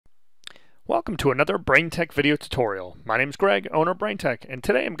Welcome to another Braintek video tutorial. My name is Greg, owner of Braintek, and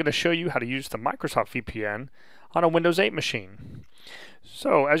today I'm going to show you how to use the Microsoft VPN on a Windows 8 machine.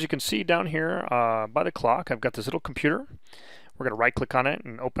 So as you can see down here by the clock, I've got this little computer. We're going to right click on it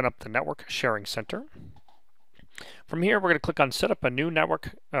and open up the Network Sharing Center. From here we're going to click on Set up a new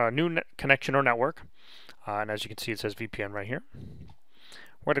network, connection or network, and as you can see it says VPN right here.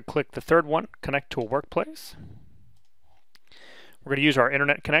 We're going to click the third one, Connect to a Workplace. We're going to use our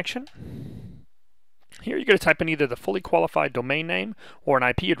internet connection. Here you're going to type in either the fully qualified domain name or an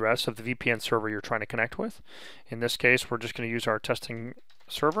IP address of the VPN server you're trying to connect with. In this case, we're just going to use our testing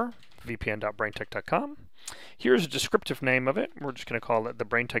server, vpn.braintek.com. Here's a descriptive name of it. We're just going to call it the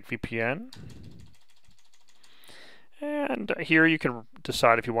Braintek VPN. And here you can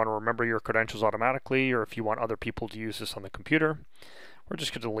decide if you want to remember your credentials automatically or if you want other people to use this on the computer. We're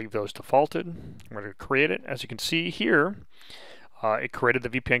just going to leave those defaulted. We're going to create it. As you can see here, it created the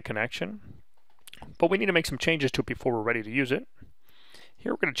VPN connection, but we need to make some changes to it before we're ready to use it.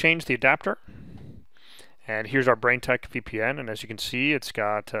 Here we're going to change the adapter, and here's our Braintek VPN, and as you can see it's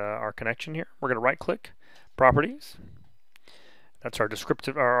got our connection here. We're going to right click, Properties. That's our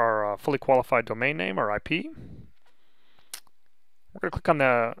descriptive, our fully qualified domain name, our IP. We're going to click on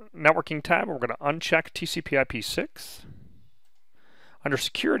the networking tab. We're going to uncheck TCP/IP6. Under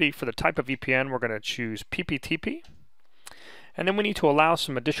security, for the type of VPN, we're going to choose PPTP. And then we need to allow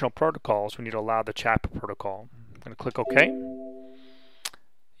some additional protocols. We need to allow the chat protocol. I'm going to click OK.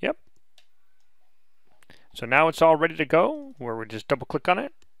 Yep. So now it's all ready to go, where we just double click on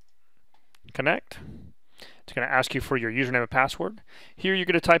it, connect. It's going to ask you for your username and password. Here you're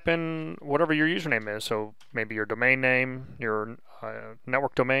going to type in whatever your username is. So maybe your domain name, your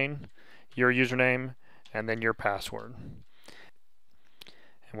network domain, your username, and then your password.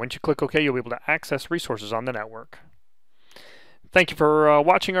 And once you click OK, you'll be able to access resources on the network. Thank you for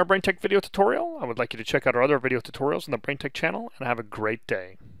watching our Braintek video tutorial. I would like you to check out our other video tutorials on the Braintek channel, and have a great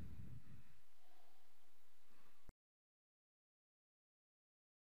day.